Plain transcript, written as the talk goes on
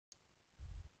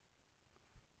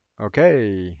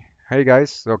Okay. Hey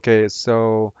guys. Okay,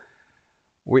 so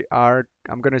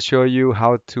I'm gonna show you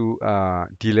how to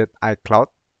delete iCloud.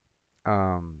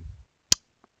 Um,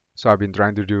 so I've been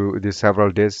trying to do this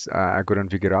several days. I couldn't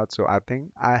figure out. So I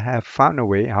think I have found a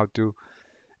way how to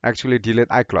actually delete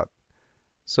iCloud.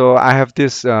 So I have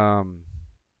this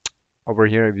over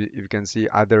here. If you can see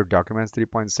other documents,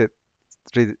 3.6,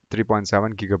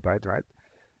 3.7 gigabyte, right?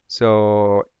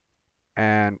 So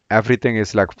and everything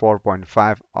is like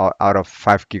 4.5 out of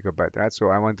 5 gigabyte, right? So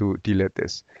I want to delete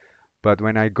this. But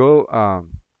when I go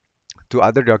to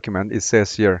other document, it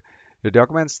says here, the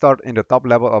documents start in the top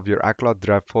level of your iCloud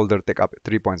Drive folder, take up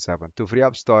 3.7. To free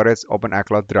up storage, open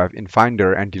iCloud Drive in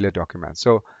Finder and delete documents.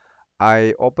 So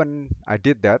I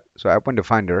did that. So I opened the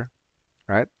Finder,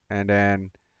 right? And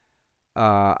then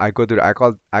I go to the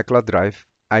iCloud Drive.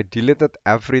 I deleted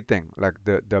everything, like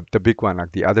the big one,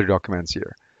 like the other documents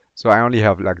here. So I only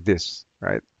have like this,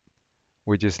 right?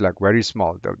 Which is like very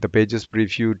small. The pages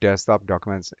preview desktop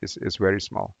documents is very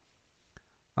small.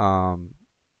 Um,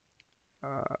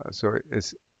 so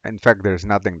it's in fact there's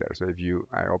nothing there. So if you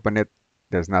I open it,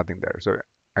 there's nothing there. So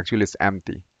actually it's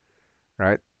empty,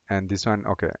 right? And this one,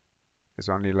 okay, it's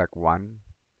only like one,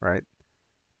 right?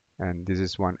 And this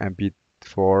is one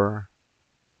MP4,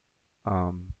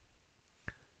 um,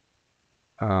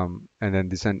 and then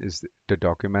this one is the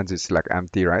documents. It's like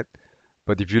empty, right?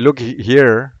 But if you look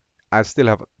here, I still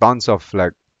have tons of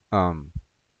like um,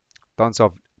 tons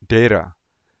of data.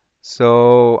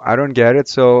 So I don't get it.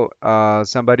 So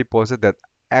somebody posted that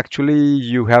actually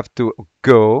you have to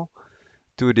go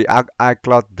to the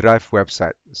iCloud Drive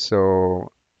website.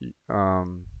 So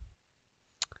um,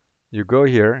 you go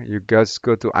here, you just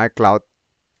go to iCloud,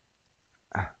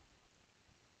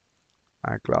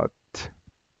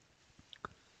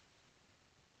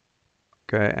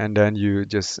 okay, and then you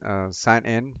just sign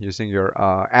in using your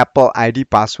Apple ID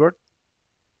password,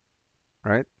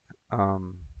 right?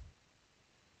 Um,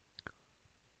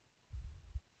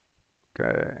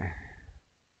 okay.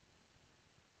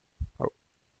 Oh,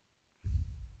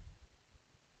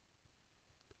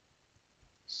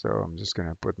 so I'm just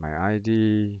gonna put my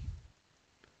ID.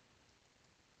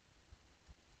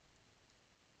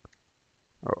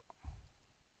 Oh,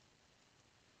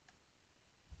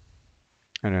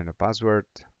 and then the password.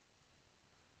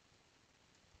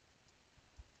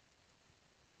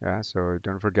 Yeah, so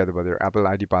don't forget about your Apple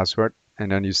ID password,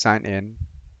 and then you sign in.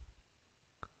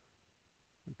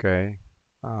 Okay.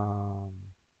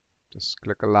 Um, just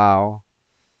click allow.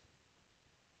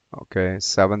 Okay,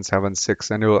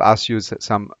 776, and it will ask you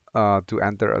some to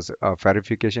enter as a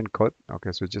verification code.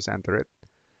 Okay, so just enter it.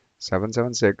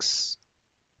 776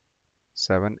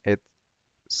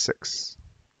 786.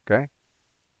 Okay,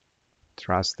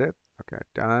 trust it. Okay,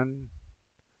 done.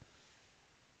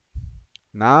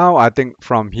 Now I think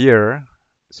from here,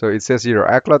 so it says your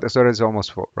iCloud storage is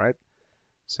almost full, right?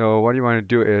 So what you want to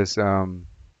do is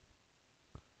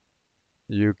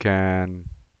you can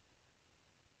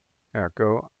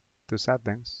go to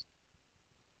settings.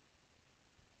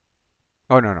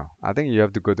 Oh no no, I think you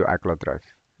have to go to iCloud Drive.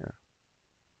 Yeah.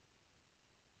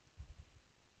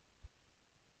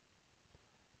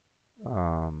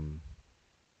 Um,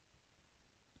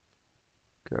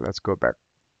 okay, let's go back.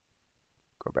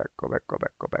 Go back, go back, go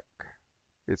back, go back.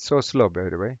 It's so slow, by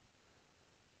the way.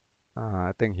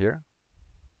 I think here.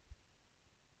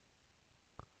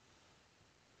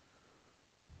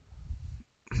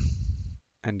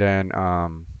 And then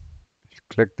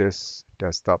click this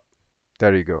desktop.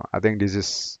 There you go. I think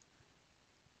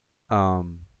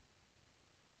um,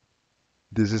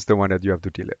 this is the one that you have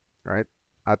to delete, right?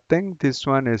 I think this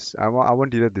one is I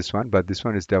won't delete this one, but this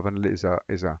one is definitely is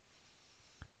a.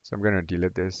 So I'm gonna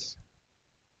delete this.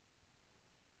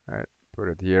 Right, put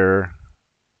it here,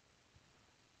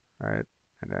 right,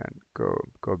 and then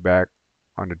go back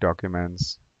on the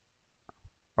documents.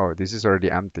 Oh, this is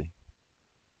already empty.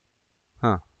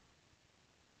 Huh.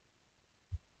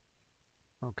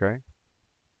 Okay.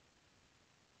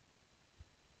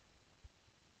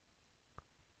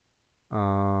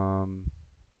 Um,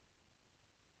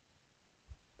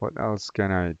 what else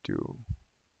can I do?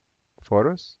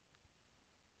 Photos,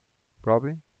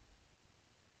 probably.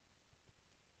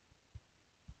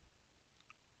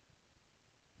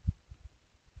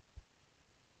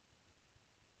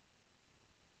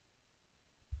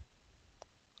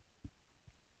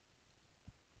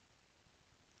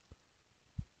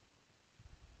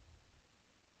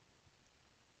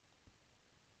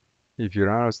 If you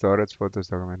run out of storage, photos,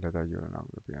 document data, you will not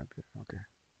be happy. Okay.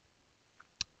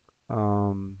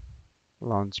 Um,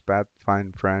 Launchpad,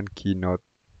 Find Friend, Keynote.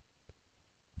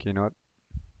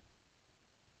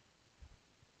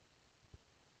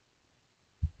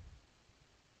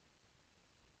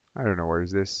 I don't know where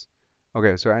is this.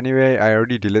 Okay, so anyway, I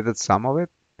already deleted some of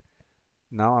it.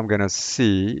 Now I'm gonna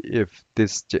see if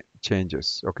this ch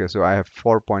changes. Okay, so I have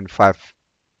 4.5,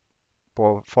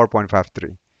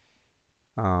 4.53.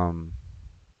 Um,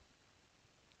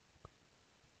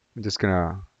 I'm just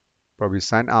gonna probably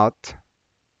sign out.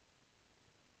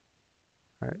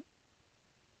 Right,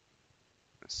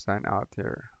 sign out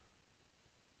here.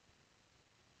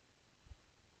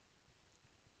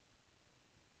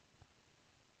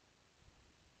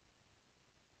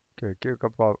 Okay, give a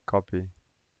couple copy.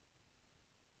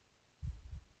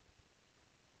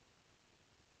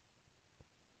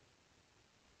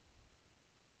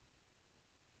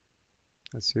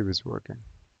 Let's see if it's working.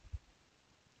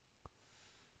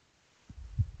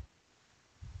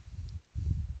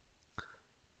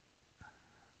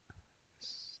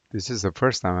 This is the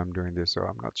first time I'm doing this, so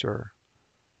I'm not sure.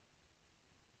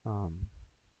 Um,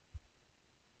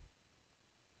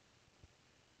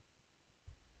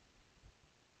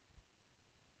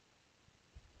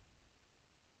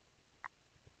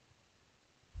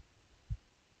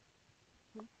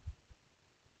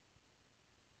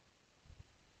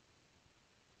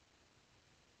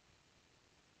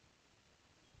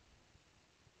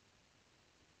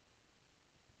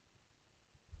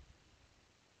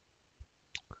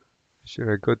 should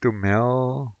I go to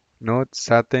mail, notes,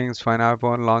 settings, find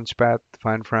iPhone, launchpad,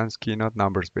 find friends, keynote,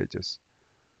 numbers pages,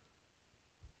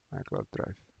 iCloud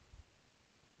Drive.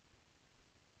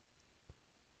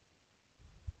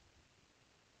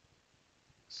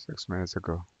 6 minutes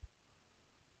ago.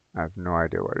 I have no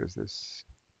idea what is this.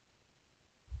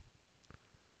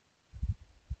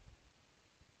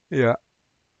 Yeah,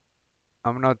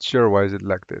 I'm not sure why is it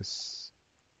like this.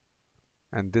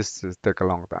 And this is take a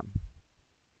long time.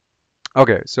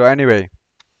 Okay, so anyway,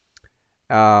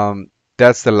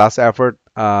 that's the last effort.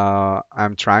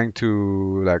 I'm trying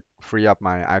to like free up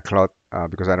my iCloud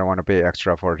because I don't want to pay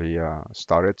extra for the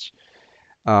storage.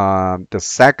 The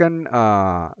second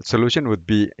solution would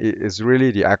be is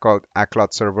really the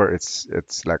iCloud server.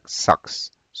 It's like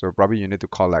sucks. So probably you need to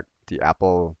call like the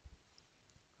Apple,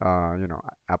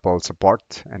 Apple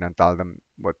support and then tell them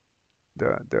what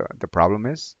the problem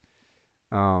is.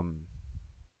 Um,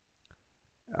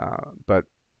 but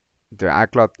the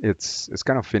iCloud it's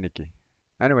kind of finicky.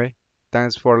 Anyway,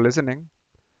 thanks for listening.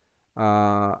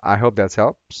 I hope that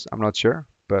helps. I'm not sure,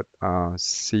 but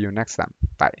see you next time.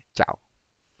 Bye. Ciao.